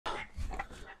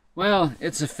Well,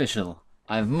 it's official.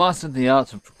 I've mastered the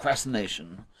art of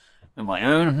procrastination with my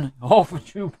own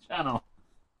AuthorTube channel.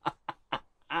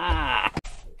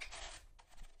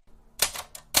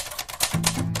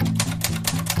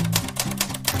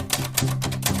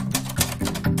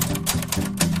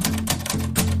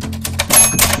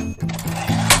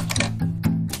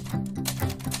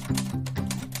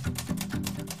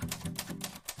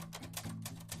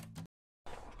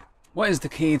 What is the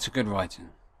key to good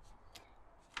writing?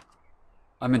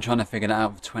 I've been trying to figure that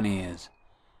out for 20 years.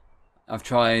 I've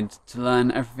tried to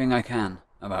learn everything I can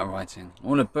about writing.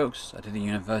 All the books, I did a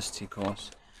university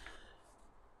course.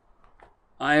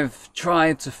 I've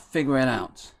tried to figure it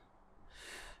out.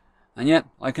 And yet,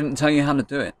 I couldn't tell you how to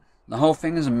do it. The whole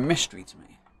thing is a mystery to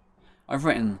me. I've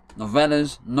written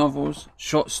novellas, novels,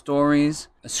 short stories,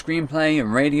 a screenplay, a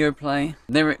radio play,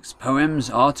 lyrics,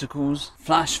 poems, articles,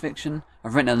 flash fiction.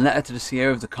 I've written a letter to the CEO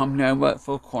of the company I work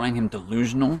for calling him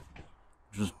delusional,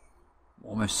 which was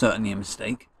almost certainly a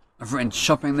mistake. I've written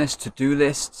shopping lists, to-do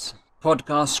lists,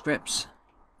 podcast scripts,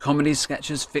 comedy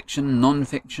sketches, fiction,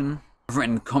 non-fiction. I've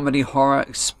written comedy, horror,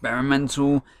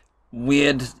 experimental,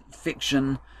 weird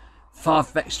fiction,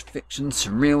 far-fetched fiction,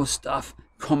 surreal stuff,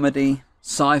 comedy,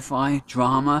 sci-fi,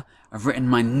 drama. I've written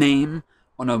my name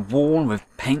on a wall with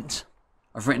paint.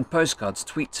 I've written postcards,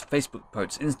 tweets, Facebook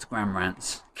posts, Instagram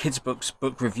rants, kids books,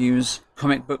 book reviews,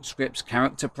 comic book scripts,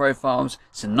 character profiles,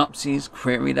 synopses,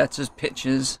 query letters,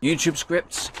 pitches, YouTube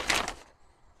scripts.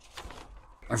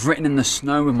 I've written in the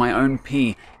snow with my own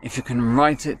pee. If you can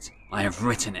write it, I have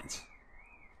written it.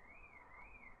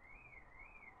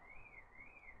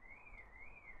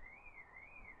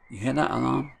 You hear that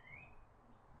alarm?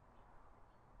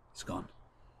 It's gone.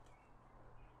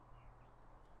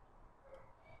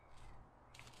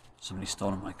 Somebody's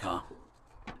stolen my car.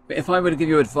 But if I were to give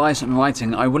you advice on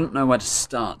writing, I wouldn't know where to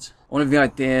start. All of the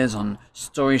ideas on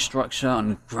story structure,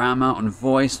 on grammar, on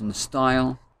voice, on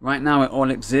style. Right now it all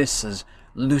exists as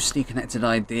loosely connected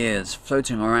ideas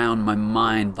floating around my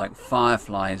mind like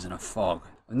fireflies in a fog.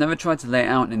 I've never tried to lay it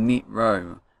out in a neat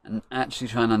row and actually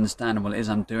try and understand what it is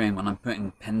I'm doing when I'm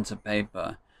putting pen to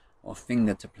paper or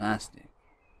finger to plastic.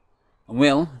 I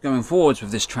will, going forwards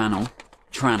with this channel,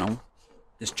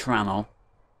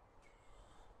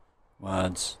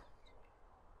 words,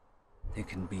 they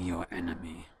can be your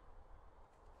enemy.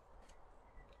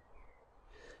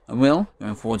 I will,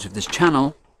 going forwards with this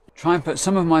channel, try and put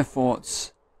some of my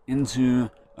thoughts into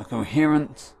a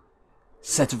coherent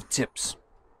set of tips.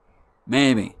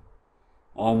 Maybe.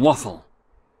 Or waffle.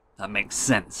 That makes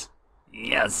sense.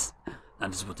 Yes,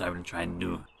 that is what I will try and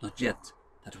do. Not yet.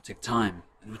 That will take time.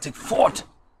 It will take thought.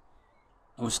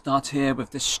 I will start here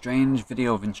with this strange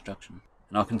video of instruction.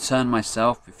 And I'll concern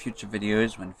myself with future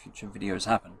videos when future videos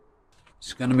happen.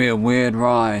 It's going to be a weird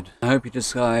ride. I hope you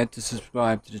decide to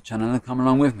subscribe to the channel and come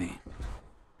along with me.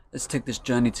 Let's take this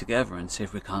journey together and see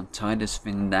if we can't tie this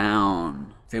thing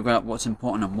down. Figure out what's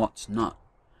important and what's not.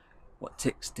 What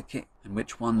ticks to kick and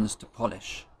which ones to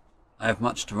polish. I have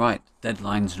much to write.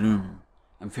 Deadlines loom.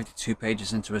 I'm 52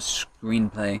 pages into a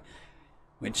screenplay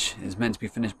which is meant to be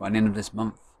finished by the end of this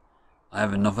month. I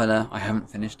have a novella I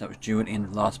haven't finished that was due at the end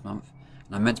of last month.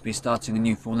 And I'm meant to be starting a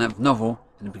new full-length novel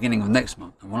in the beginning of next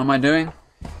month. And what am I doing?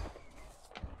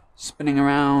 Spinning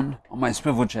around on my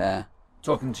swivel chair,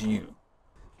 talking to you.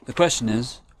 The question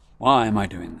is, why am I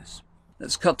doing this?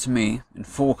 Let's cut to me in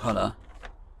full colour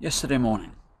yesterday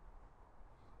morning.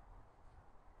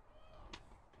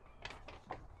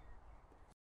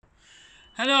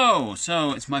 Hello!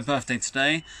 So, it's my birthday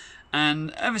today.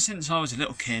 And ever since I was a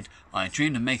little kid, I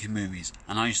dreamed of making movies,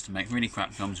 and I used to make really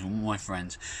crap films with all my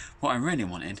friends. What I really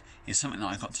wanted is something that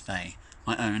I got today.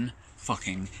 My own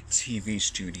fucking TV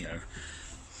studio.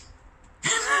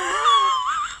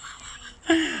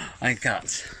 I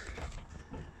got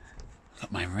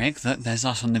my rig. Look, there's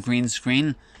us on the green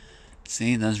screen.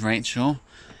 See, there's Rachel.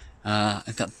 I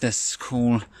got this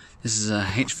is a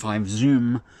H5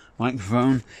 Zoom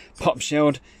microphone, pop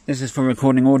shield. This is for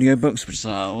recording audiobooks, which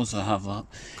I also have that.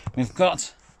 We've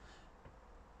got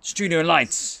studio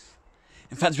lights.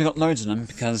 In fact, we got loads of them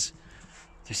because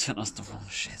they sent us the wrong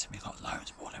shit. We got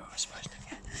loads more than we were supposed to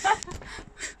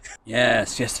get.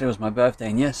 Yes, yesterday was my birthday,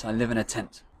 and yes, I live in a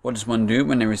tent. What does one do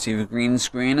when they receive a green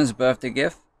screen as a birthday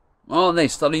gift? Well, they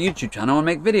start a YouTube channel and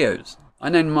make videos. I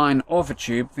named mine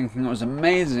AuthorTube, thinking it was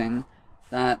amazing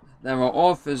that there are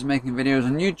authors making videos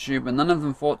on YouTube, and none of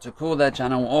them thought to call their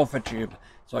channel AuthorTube.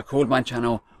 So I called my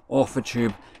channel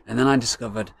AuthorTube, and then I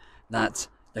discovered that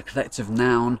the collective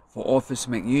noun for authors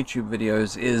who make YouTube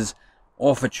videos is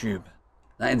AuthorTube.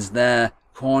 That is their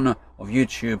corner of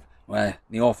YouTube where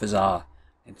the authors are.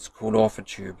 It's called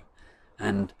AuthorTube.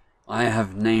 And I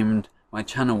have named my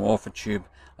channel AuthorTube.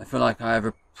 I feel like I have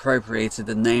appropriated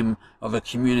the name of a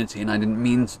community, and I didn't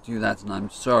mean to do that, and I'm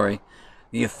sorry.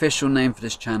 The official name for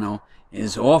this channel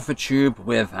is AuthorTube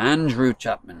with Andrew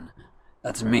Chapman.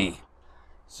 That's me.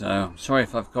 So, I'm sorry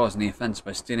if I've caused any offence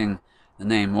by stealing the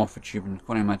name AuthorTube and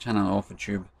calling my channel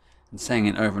AuthorTube and saying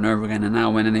it over and over again. And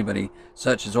now when anybody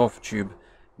searches AuthorTube,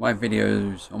 my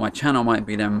videos or my channel might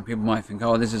be them. People might think,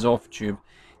 oh, this is AuthorTube.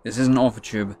 This isn't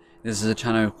AuthorTube. This is a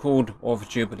channel called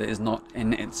AuthorTube, but it is not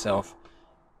in itself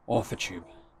AuthorTube.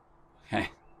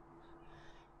 Okay.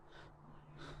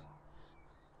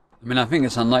 I mean, I think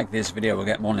it's unlikely this video will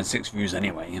get more than 6 views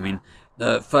anyway. I mean,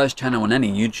 the first channel on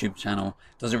any YouTube channel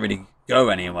doesn't really go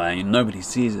anywhere. Nobody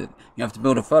sees it. You have to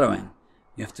build a following.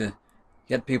 You have to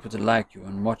get people to like you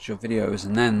and watch your videos,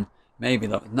 and then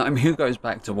maybe... I mean, who goes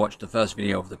back to watch the first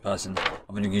video of the person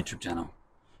of a YouTube channel?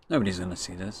 Nobody's going to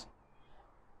see this.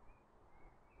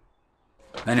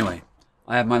 Anyway,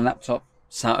 I have my laptop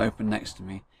sat open next to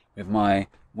me with my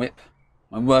whip,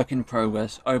 my work in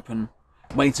progress, open,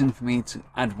 waiting for me to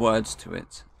add words to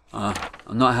it. I'm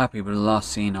not happy with the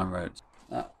last scene I wrote.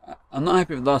 I'm not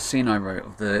happy with the last scene I wrote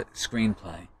of the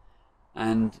screenplay.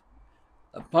 And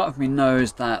a part of me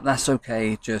knows that that's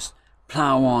okay, just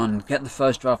plow on, get the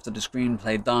first draft of the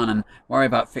screenplay done and worry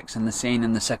about fixing the scene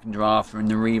in the second draft or in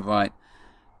the rewrite.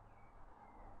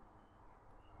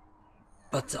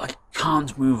 But I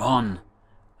can't move on.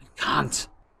 I can't.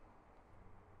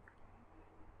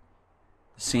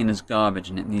 The scene is garbage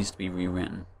and it needs to be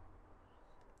rewritten.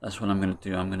 That's what I'm going to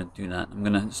do. I'm going to do that. I'm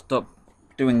going to stop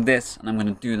doing this and I'm going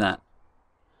to do that.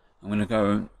 I'm going to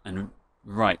go and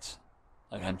write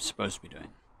like I'm supposed to be doing.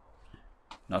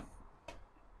 Not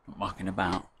mucking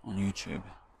about on YouTube.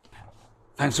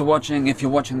 Thanks for watching. If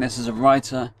you're watching this as a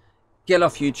writer, get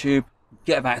off YouTube,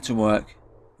 get back to work.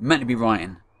 You're meant to be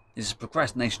writing. This is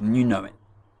procrastination and you know it.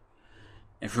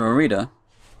 If you're a reader,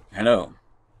 hello.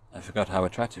 I forgot how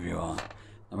attractive you are.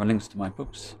 There are links to my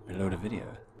books below the video.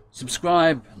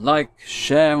 Subscribe, like,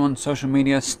 share on social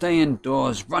media, stay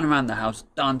indoors, run around the house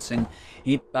dancing,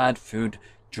 eat bad food,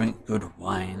 drink good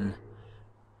wine,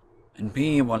 and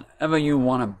be whatever you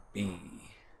want to be.